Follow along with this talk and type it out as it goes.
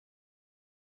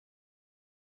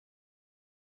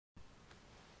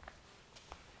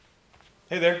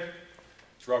Hey there,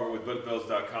 it's Robert with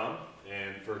Kettlebells.com,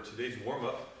 and for today's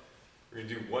warm-up, we're going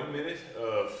to do 1 minute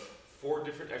of 4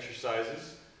 different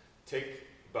exercises. Take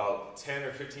about 10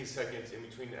 or 15 seconds in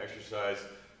between the exercise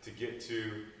to get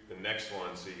to the next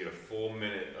one, so you get a full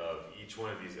minute of each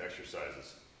one of these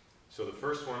exercises. So the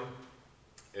first one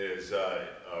is a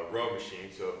row machine.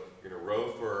 So you're going to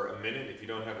row for a minute. If you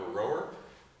don't have a rower,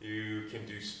 you can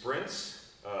do sprints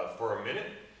for a minute.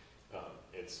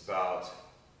 It's about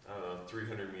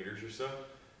 300 meters or so.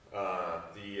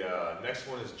 The next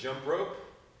one is jump rope.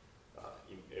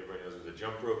 Everybody knows what the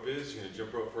jump rope is. You're going to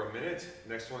jump rope for a minute.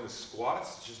 Next one is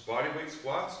squats, just body weight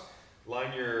squats.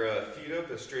 Line your feet up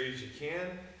as straight as you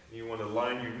can. You want to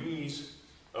line your knees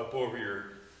up over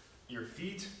your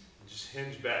feet and just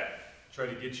hinge back. Try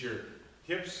to get your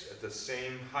hips at the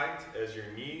same height as your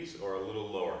knees or a little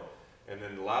lower. And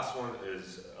then the last one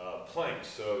is planks.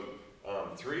 So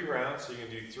 3 rounds, so you can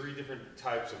do 3 different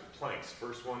types of planks.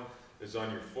 First one is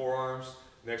on your forearms,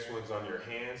 next one's on your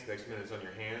hands, next minute's on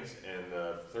your hands, and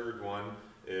the third one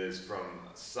is from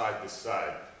side to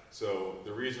side. So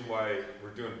the reason why we're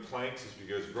doing planks is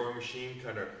because rowing machine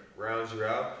kind of rounds you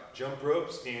out, jump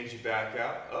rope stands you back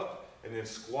up, and then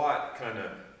squat kind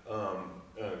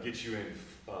of gets you in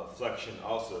flexion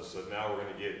also. So now we're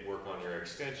going to work on your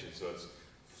extension. So it's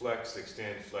flex,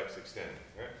 extend, flex, extend.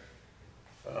 Right?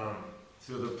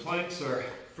 So the planks are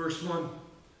first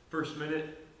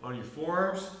minute on your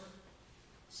forearms,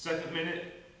 second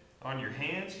minute on your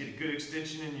hands. Get a good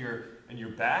extension in your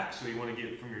back, so you want to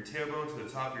get from your tailbone to the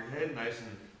top of your head, nice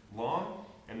and long.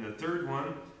 And the third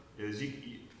one is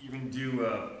you can do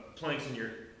planks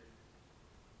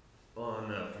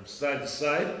from side to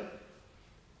side.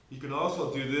 You can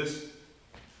also do this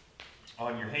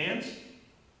on your hands,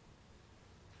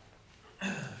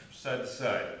 from side to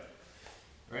side.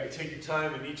 All right, take your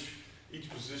time in each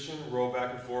position, roll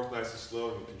back and forth nice and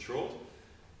slow and controlled.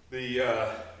 The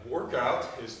workout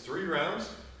is 3 rounds.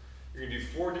 You're going to do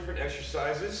 4 different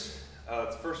exercises.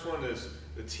 The first one is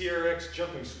the TRX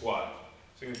jumping squat.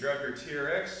 So you can grab your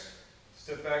TRX,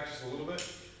 step back just a little bit,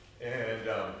 and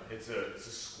it's a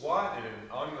squat,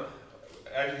 and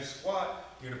as you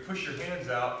squat, you're going to push your hands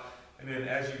out, and then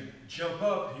as you jump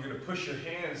up, you're going to push your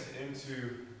hands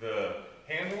into the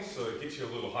handles so it gets you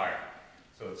a little higher.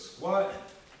 So it's squat,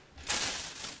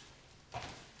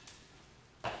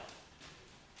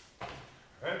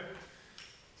 alright?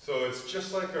 So it's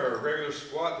just like our regular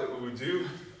squat that we would do,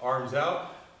 arms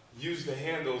out, use the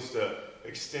handles to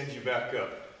extend you back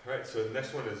up. Alright, so the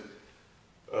next one is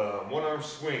 1 arm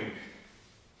swing,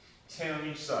 10 on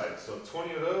each side. So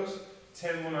 20 of those,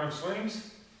 10 1 arm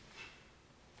swings,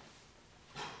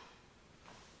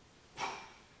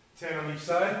 10 on each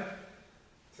side.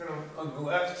 10 on the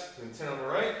left and 10 on the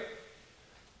right.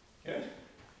 Okay.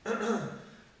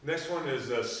 Next one is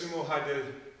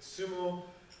sumo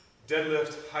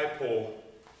deadlift high pull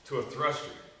to a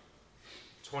thruster.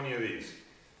 20 of these.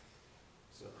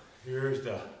 So here's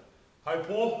the high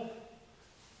pull,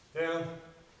 down,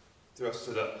 thrust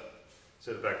it up,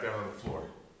 set it back down on the floor.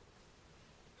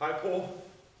 High pull,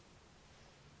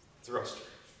 thruster.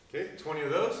 Okay, 20 of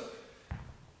those.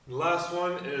 The last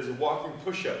one is a walking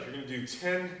push-up. You're going to do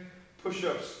 10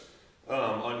 push-ups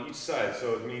on each side.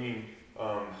 So meaning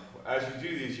as you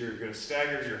do these, you're going to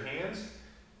stagger your hands,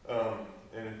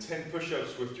 and 10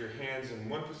 push-ups with your hands in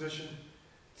one position,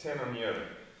 10 on the other.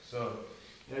 So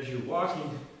as you're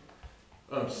walking,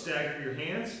 stagger your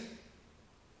hands,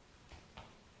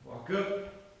 walk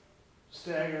up,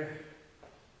 stagger.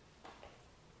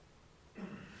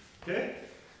 Okay?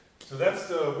 So that's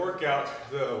the workout.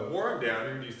 The warm down,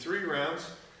 you're going to do 3 rounds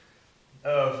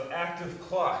of active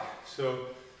clock. So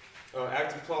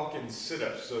active clock and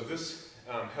sit-ups. So this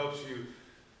helps you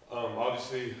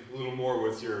obviously a little more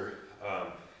with your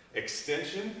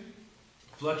extension,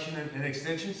 flexion and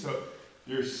extension. So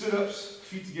your sit-ups,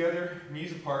 feet together,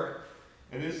 knees apart.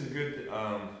 And this is a good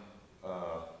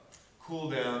cool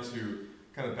down to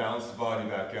kind of balance the body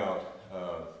back out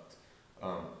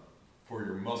for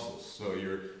your muscles. So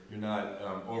you're not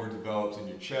overdeveloped in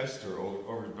your chest or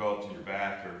overdeveloped in your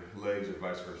back or legs or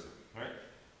vice versa. All right.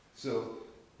 So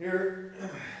here,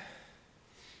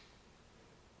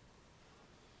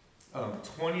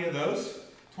 20 of those,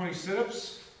 20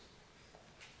 sit-ups.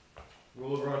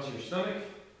 Roll over onto your stomach.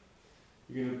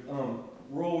 You're going to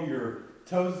roll your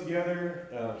toes together,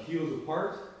 heels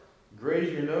apart.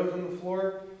 Graze your nose on the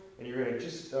floor, and you're going to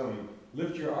just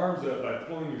lift your arms up by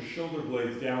pulling your shoulder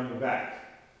blades down the back.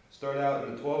 Start out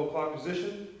in the 12 o'clock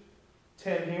position,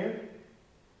 10 here.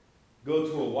 Go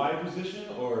to a Y position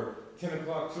or 10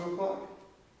 o'clock, 2 o'clock.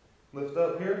 Lift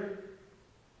up here.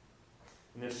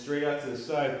 And then straight out to the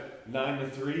side, 9 to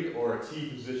 3 or a T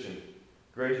position.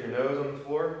 Graze your nose on the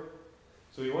floor.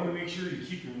 So you want to make sure you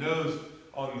keep your nose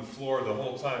on the floor the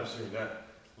whole time so you're not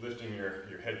lifting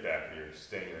your head back and you're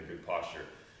staying in a good posture.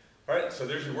 All right, so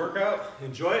there's your workout.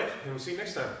 Enjoy it, and we'll see you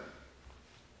next time.